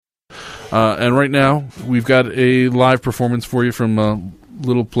And right now, we've got a live performance for you from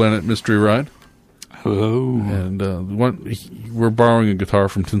Little Planet Mystery Ride. Hello. And we're borrowing a guitar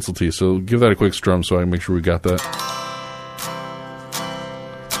from Tinsel T, so give that a quick strum so I can make sure we got that.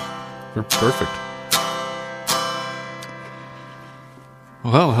 We're perfect.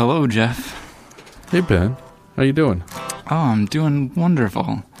 Well, hello, Jeff. Hey, Ben. How you doing? Oh, I'm doing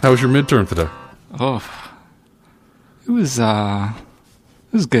wonderful. How was your midterm today? Oh, it was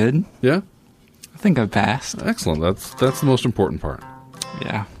good. Yeah? I think I passed. Excellent. That's the most important part.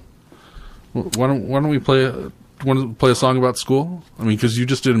 Yeah. Why don't we play a song about school? I mean, because you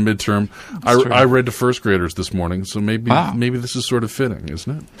just did a midterm. I read to first graders this morning, so maybe this is sort of fitting,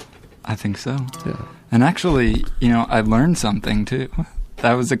 isn't it? I think so. Yeah. And actually, I learned something too.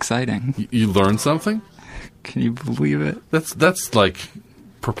 That was exciting. You learned something? Can you believe it? That's like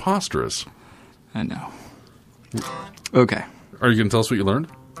preposterous. I know. Okay. Are you going to tell us what you learned?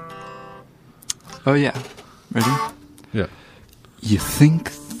 Oh, yeah. Ready? Yeah. You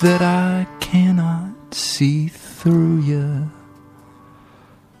think that I cannot see through you,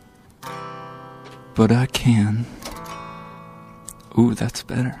 but I can. Ooh, that's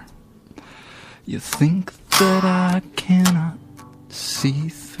better. You think that I cannot see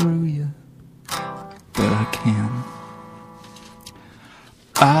through you, but I can.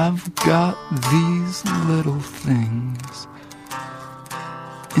 I've got these little things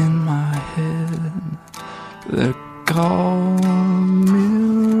in my head. They're called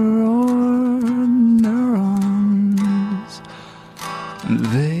mirror neurons.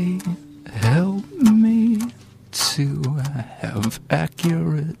 They help me to have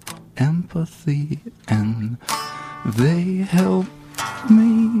accurate empathy, and they help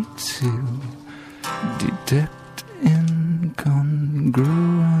me to detect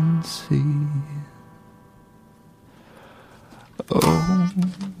incongruency. Oh,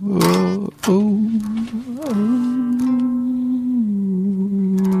 oh, oh, oh.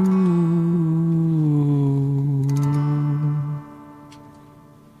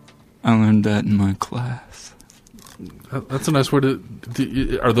 I learned that in my class. That's a nice way to...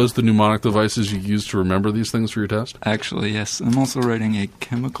 Are those the mnemonic devices you use to remember these things for your test? Actually, yes. I'm also writing a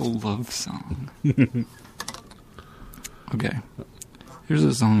chemical love song. Okay. Here's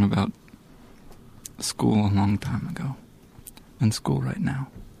a song about school a long time ago. And school right now.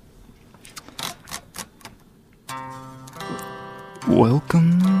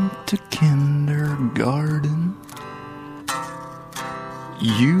 Welcome to kindergarten.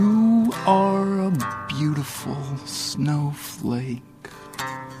 You are a beautiful snowflake,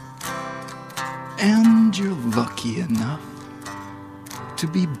 and you're lucky enough to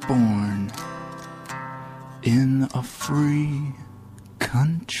be born in a free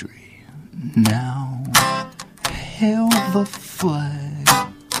country. Now hail the flag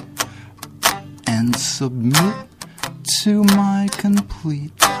and submit to my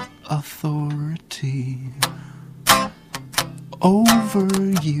complete authority over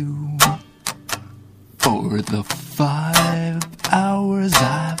you for the 5 hours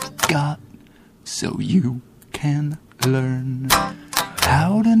I've got, so you can learn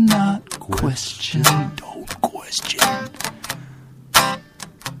how to not question, don't question,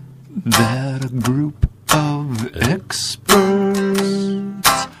 that a group of experts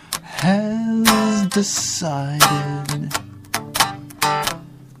has decided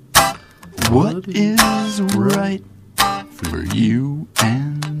what is right for you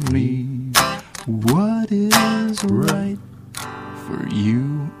and me. What is right for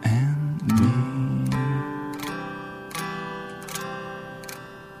you and me?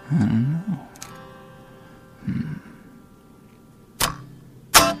 I don't know.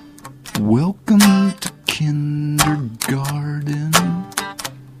 Welcome to kindergarten.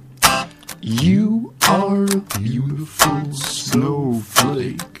 You are a beautiful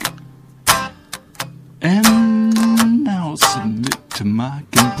snowflake. And now submit to my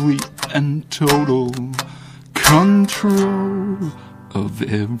complete and total control of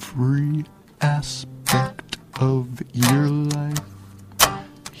every aspect of your life.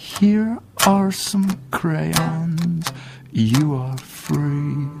 Here are some crayons. You are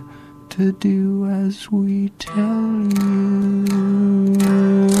free to do as we tell you.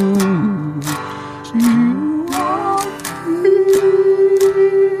 You are free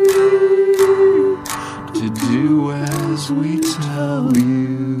to do as we tell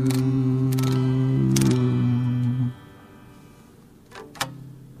you.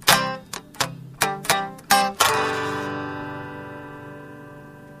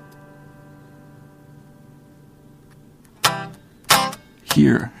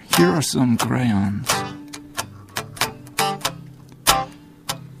 Here are some crayons.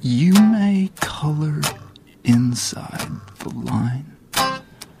 You may color inside the line.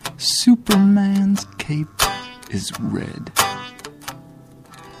 Superman's cape is red,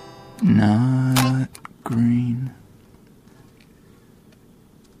 not green.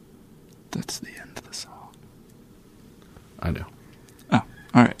 That's the end of the song. I know. Oh,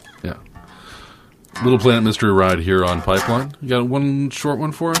 all right. Yeah. Little Planet Mystery Ride here on Pipeline. You got one short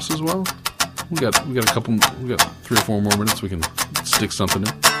one for us as well? We got a couple. We got 3 or 4 more minutes. We can stick something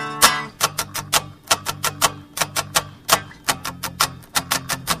in.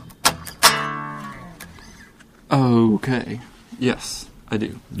 Okay. Yes, I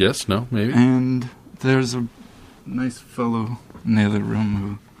do. Yes, no, maybe. And there's a nice fellow in the other room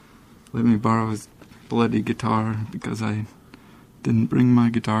who let me borrow his bloody guitar because I didn't bring my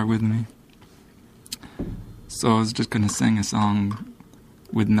guitar with me. So I was just going to sing a song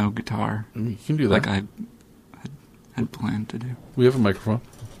with no guitar. You can do that. Like I had planned to do. We have a microphone.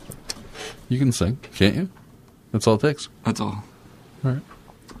 You can sing, can't you? That's all it takes. That's all. All right.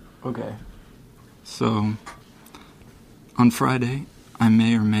 Okay. So, on Friday, I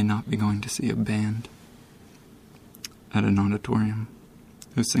may or may not be going to see a band at an auditorium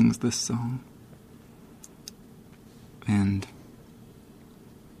who sings this song. And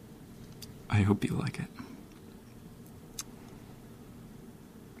I hope you like it.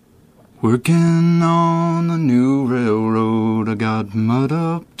 Working on a new railroad, I got mud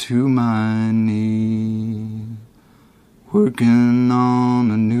up to my knee. Working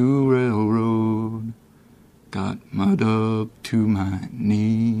on a new railroad, got mud up to my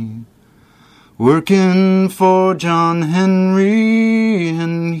knee. Working for John Henry,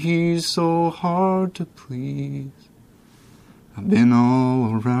 and he's so hard to please. I've been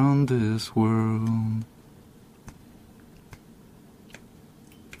all around this world.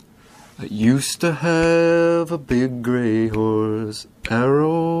 I used to have a big gray horse,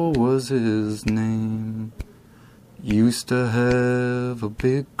 Arrow was his name. Used to have a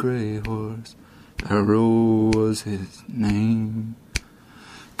big gray horse, Arrow was his name.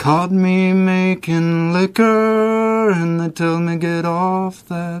 Caught me making liquor, and they tell me get off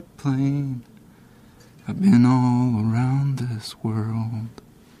that plane. I've been all around this world.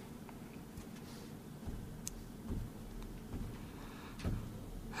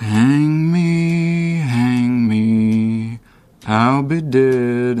 Hang me, I'll be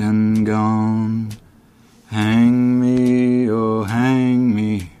dead and gone. Hang me, oh hang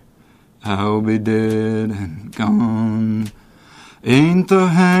me, I'll be dead and gone. Ain't the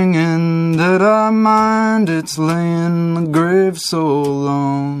hanging that I mind, it's laying in the grave so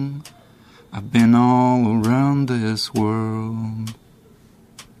long. I've been all around this world.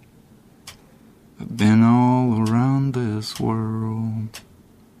 I've been all around this world.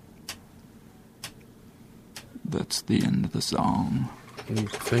 That's the end of the song.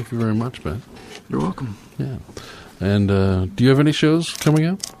 Thank you very much, Ben. You're welcome. Yeah. And do you have any shows coming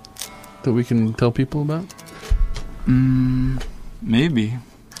up that we can tell people about? Maybe.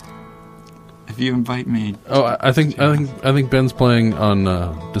 If you invite me. Oh, I think Ben's playing on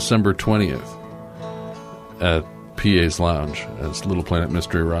December 20th at PA's Lounge as Little Planet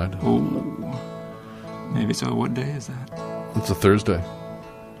Mystery Ride. Oh. Maybe so. What day is that? It's a Thursday.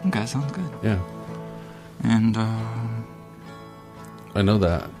 Okay, sounds good. Yeah. And I know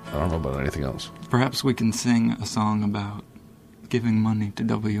that. I don't know about anything else. Perhaps we can sing a song about giving money to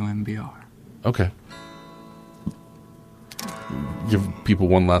WMBR. Okay. Give people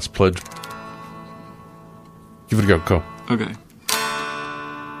one last pledge. Give it a go. Go. Okay.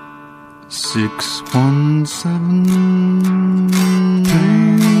 617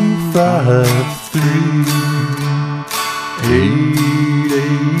 253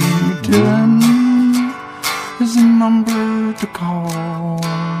 8810 is the number to call.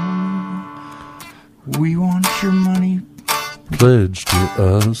 We want your money. Pledge to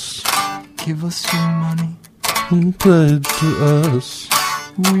us. Give us your money. Pledge to us.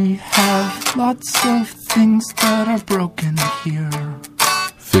 We have lots of things that are broken here.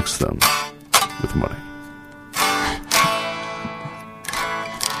 Fix them with money.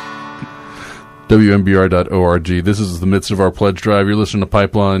 WMBR.org. This is the midst of our pledge drive. You're listening to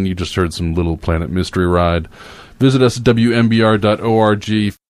Pipeline. You just heard some Little Planet Mystery Ride. Visit us at WMBR.org.